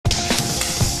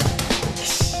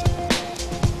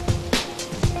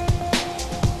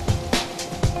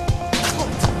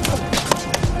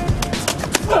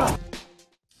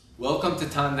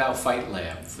Tandao Fight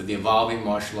Lab for the Evolving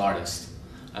Martial Artist.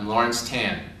 I'm Lawrence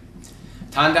Tan.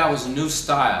 Tandao is a new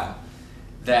style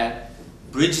that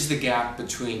bridges the gap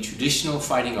between traditional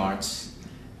fighting arts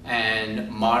and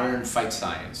modern fight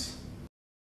science.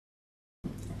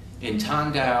 In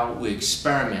Tandao, we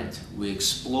experiment, we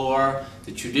explore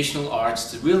the traditional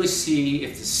arts to really see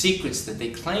if the secrets that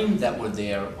they claimed that were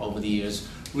there over the years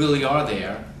really are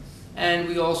there. And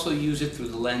we also use it through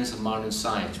the lens of modern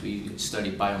science. We study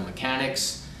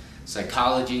biomechanics,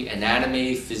 psychology,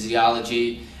 anatomy,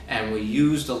 physiology, and we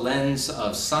use the lens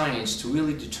of science to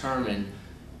really determine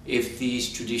if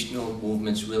these traditional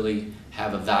movements really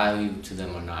have a value to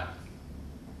them or not.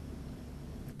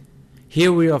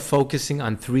 Here we are focusing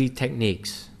on three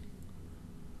techniques: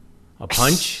 a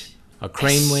punch, a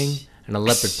crane wing, and a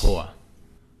leopard paw.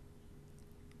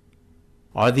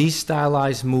 Are these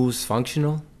stylized moves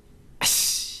functional?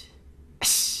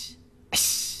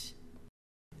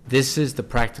 This is the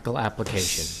practical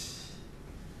application.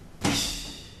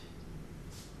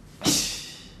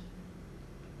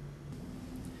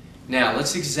 Now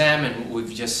let's examine what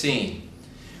we've just seen.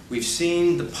 We've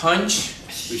seen the punch,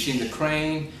 we've seen the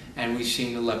crane, and we've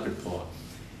seen the leopard paw.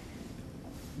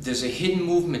 There's a hidden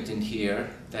movement in here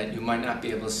that you might not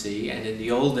be able to see, and in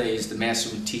the old days the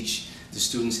master would teach the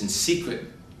students in secret.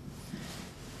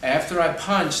 After I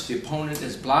punch, the opponent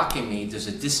is blocking me, there's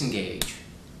a disengage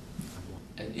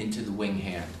into the wing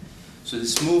hand. So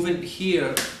this movement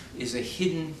here is a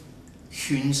hidden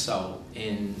Hyun So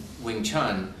in Wing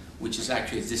Chun, which is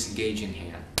actually a disengaging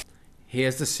hand.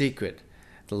 Here's the secret.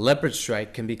 The leopard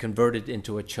strike can be converted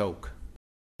into a choke.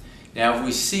 Now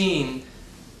we've seen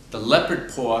the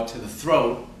leopard paw to the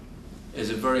throat is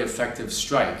a very effective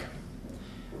strike.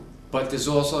 But there's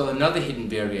also another hidden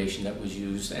variation that was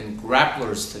used, and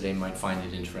grapplers today might find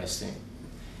it interesting.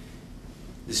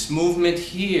 This movement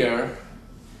here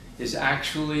is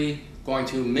actually going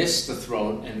to miss the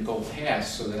throat and go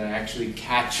past so that I actually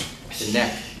catch the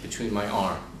neck between my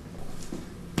arm.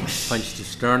 Punch the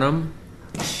sternum,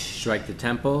 strike the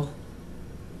temple,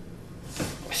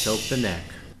 choke the neck.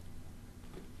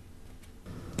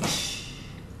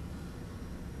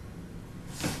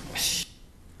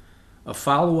 A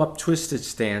follow-up twisted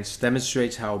stance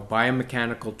demonstrates how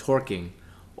biomechanical torquing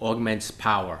augments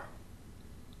power.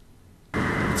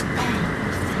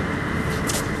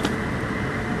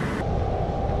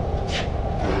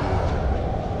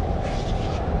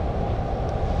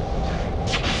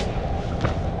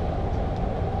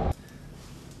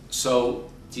 So,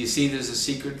 do you see there's a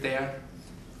secret there?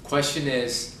 Question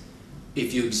is,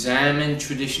 if you examine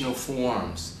traditional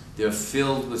forms, they're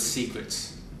filled with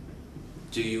secrets.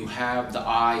 Do you have the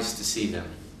eyes to see them?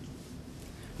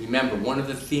 Remember, one of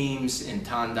the themes in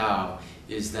Tandao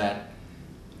is that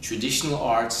traditional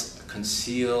arts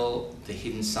conceal the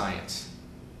hidden science.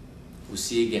 We'll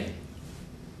see you again.